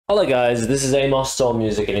Hello guys, this is Amosdoll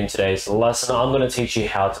Music, and in today's lesson I'm going to teach you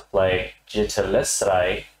how to play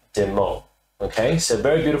Laisserai de Mots. Okay, so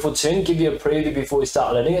very beautiful tune. Give you a preview before we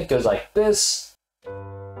start learning. It goes like this.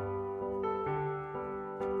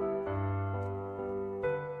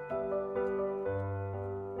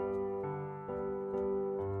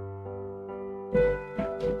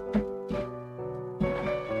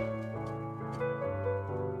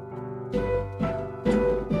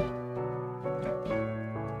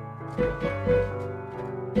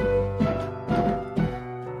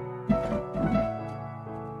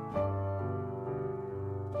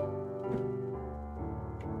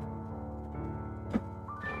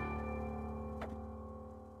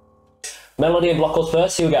 Melody and block chords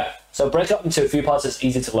first, here we go. So break up into a few parts that's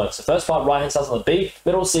easy to learn. So first part, right hand starts on the B,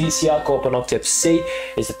 middle C, C sharp chord, an octave C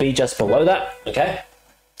is the B just below that, okay?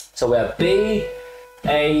 So we have B,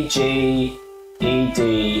 A, G, E,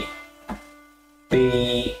 D,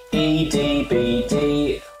 B, E, D, B,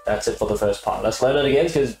 D. That's it for the first part. Let's learn it again,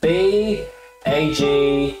 because B, A,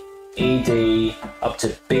 G, E, D, up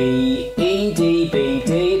to B, E, D, B,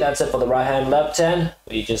 D. That's it for the right hand. Left hand,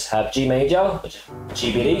 we just have G major, which is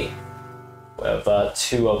G, B, D. We have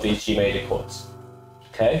two of these G major chords.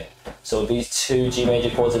 Okay, so with these two G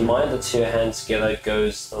major chords in mind, the two hands together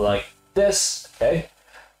goes like this. Okay,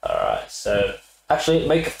 all right. So actually,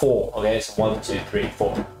 make four. Okay, so 1, 2, 3,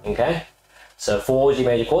 4. Okay, so 4 G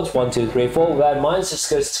major chords. 1, 2, 3, 4. With that in mind, just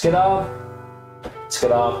goes skida,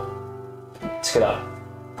 skida, skida,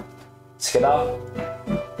 skida,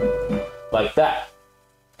 like that.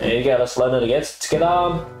 There you go. Let's learn it again.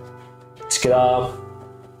 Skida, skida,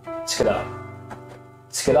 skida.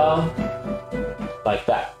 Skida, like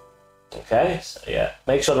that. Okay, so yeah,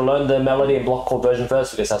 make sure to learn the melody and block chord version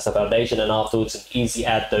first, because that's the foundation, and afterwards it's easy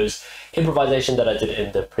add those improvisation that I did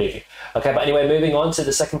in the preview. Okay, but anyway, moving on to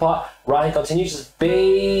the second part. Right hand continues as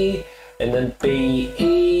B, and then B,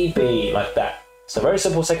 E, B, like that. So very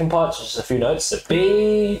simple second part, just a few notes. So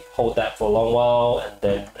B, hold that for a long while, and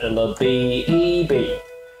then another B, E, B.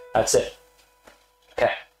 That's it.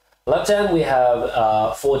 Okay. Left hand, we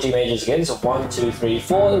have 4 G majors again, so 1, 2, 3,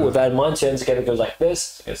 4. With that in mind, two hands together goes like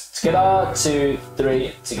this. It goes together, 2,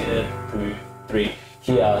 3, together, 2, 3,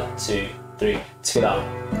 here, 2, 3, together.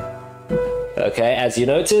 Okay, as you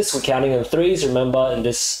notice, we're counting in threes. Remember, in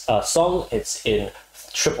this song, it's in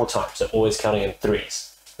triple time, so always counting in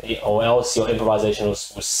threes. Or else your improvisation will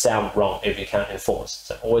sound wrong if you count in fours.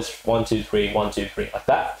 So always 1, 2, 3, 1, 2, 3, like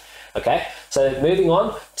that. Okay, so moving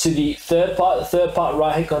on to the third part. The third part,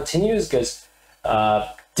 right hand continues, goes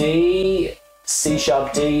D, C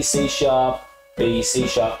sharp, D, C sharp, B, C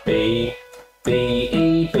sharp, B, B,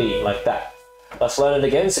 E, B, like that. Let's learn it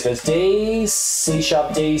again. So it goes D, C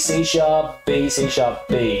sharp, D, C sharp, B, C sharp,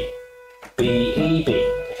 B, B, E, B.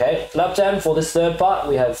 Okay, left hand for this third part,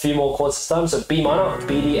 we have a few more chords this time. So B minor,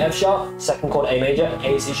 B, D, F sharp, second chord A major,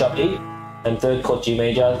 A, C sharp, E, and third chord G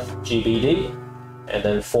major, G, B, D. And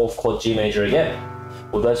then fourth chord G major again.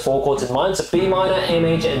 With those 4 chords in mind, so B minor, A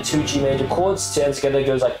major, and 2 G major chords. 2 hands together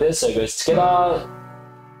goes like this. So it goes together,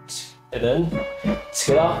 and then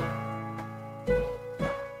together,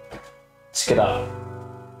 together.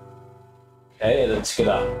 Okay, and then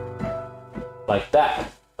together, like that.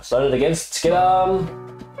 Let's learn it again. Together,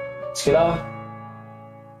 together,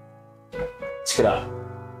 together,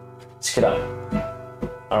 together.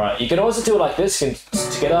 All right. You can also do it like this. You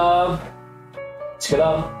can together.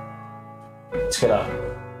 Together, together.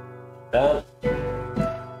 That,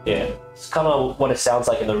 yeah, it's kind of what it sounds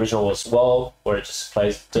like in the original as well, where it just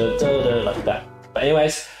plays da, da, da, like that. But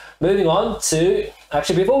anyways, moving on to,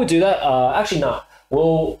 actually before we do that,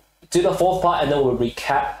 we'll do the fourth part and then we'll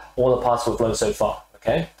recap all the parts we've learned so far.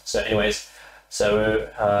 Okay, so anyways, so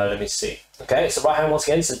let me see. Okay, so right hand once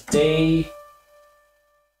again, so D,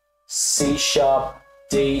 C sharp,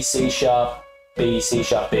 D, C sharp, B, C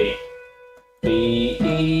sharp, B. B,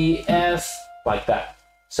 E, F, like that.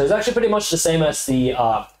 So it's actually pretty much the same as the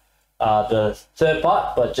third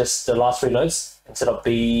part, but just the last 3 notes. Instead of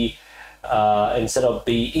B,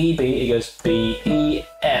 E, B, it goes B, E,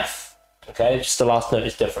 F. Okay, just the last note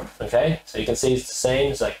is different. Okay, so you can see it's the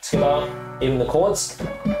same. It's like together, even the chords,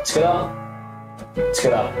 together,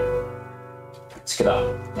 together,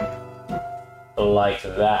 together, like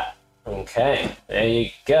that. Okay, there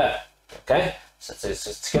you go. Okay, so it's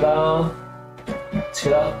just together.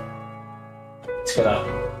 Together, together,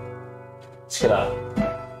 together,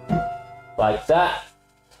 like that.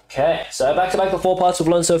 Okay, so back to back, the 4 parts we've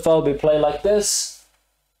learned so far will be played like this.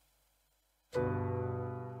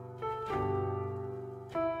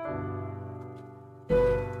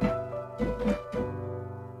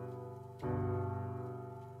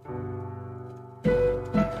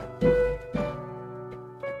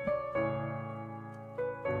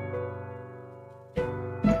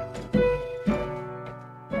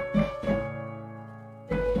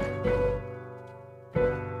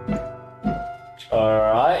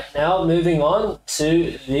 now moving on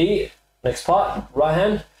to the next part. Right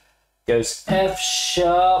hand goes F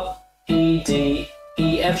sharp, E, D,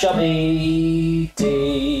 E, F sharp, E,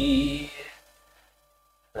 D,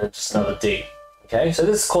 and just another D. Okay, so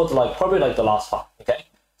this is called like probably like the last part. Okay,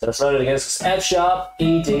 so let's learn it again. So F sharp,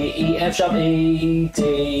 E, D, E, F sharp, E,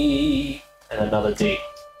 D, and another D.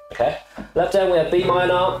 Okay, left hand we have B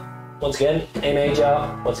minor, once again, A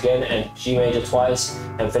major, once again, and G major twice,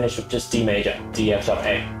 and finish with just D major, D, F sharp,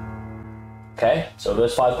 A. Okay, so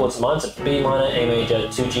those 5 chords of mine, so B minor, A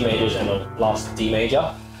major, 2 G majors, and the last D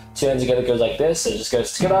major. 2 hands together goes like this, so it just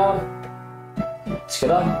goes together,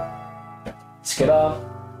 together, together,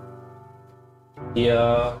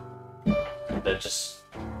 here, and then just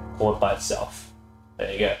chord by itself.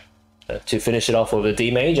 There you go. To finish it off with a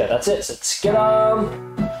D major, that's it. So together,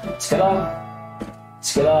 together,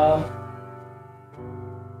 together.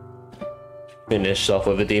 Finish off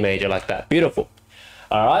with a D major like that. Beautiful.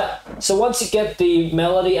 Alright, so once you get the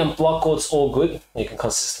melody and block chords all good, you can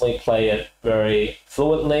consistently play it very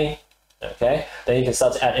fluently. Okay, then you can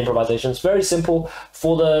start to add improvisations. Very simple.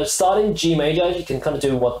 For the starting G major, you can kind of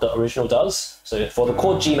do what the original does. So for the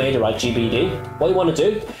chord G major, right, G, B, D, what you want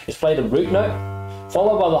to do is play the root note,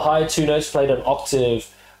 followed by the high 2 notes played an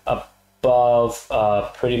octave above,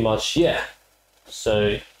 pretty much, yeah. So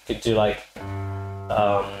you could do like,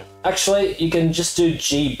 actually, you can just do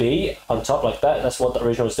G, B on top like that. That's what the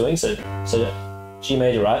original was doing. So G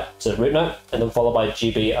major, right? So root note, and then followed by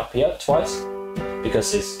G, B up here twice,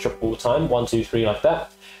 because it's triple time, 1, 2, 3 like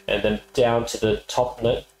that, and then down to the top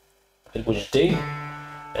note, which is D,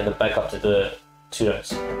 and then back up to the 2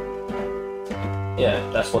 notes. Yeah,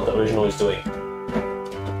 that's what the original is doing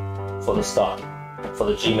for the start, for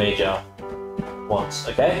the G major ones.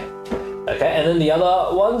 Okay, okay, and then the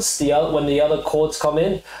other ones, when the other chords come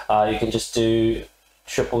in, you can just do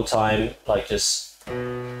triple time, like just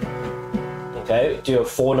okay, do a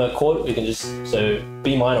 4-note chord. You can just, so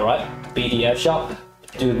B minor, right? B, D, F sharp,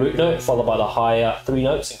 do the root note, followed by the higher 3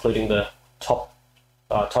 notes, including the top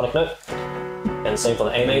tonic note. And same for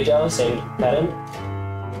the A major, same pattern.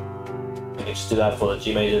 You can just do that for the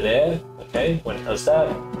G major there, okay, when it does that.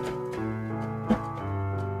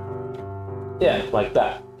 Yeah, like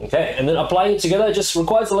that, okay? And then applying it together just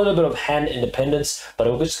requires a little bit of hand independence, but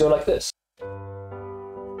it will just go like this.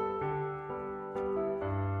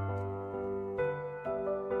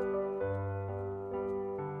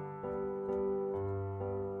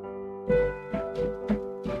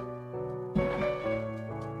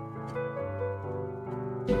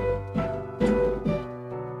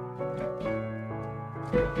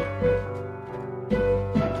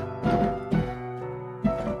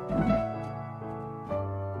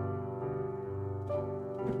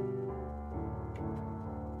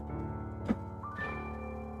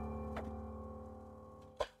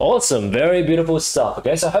 Awesome, very beautiful stuff.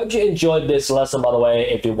 Okay, so I hope you enjoyed this lesson. By the way,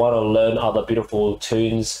 if you want to learn other beautiful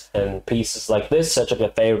tunes and pieces like this, search up your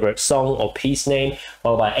favorite song or piece name,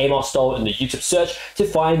 followed by Amosdoll in the YouTube search to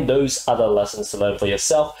find those other lessons to learn for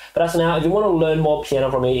yourself. But as of now, if you want to learn more piano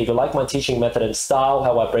from me, if you like my teaching method and style,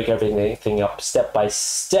 how I break everything up step by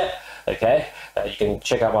step, okay, you can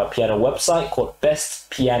check out my piano website called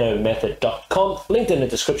bestpianomethod.com, linked in the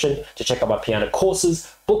description to check out my piano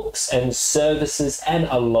courses, books and services, and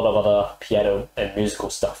a lot of other piano and musical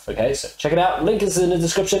stuff. Okay, so check it out, link is in the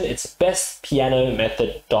description. It's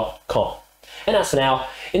bestpianomethod.com. And as for now,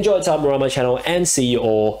 enjoy your time around my channel and see you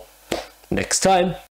all next time.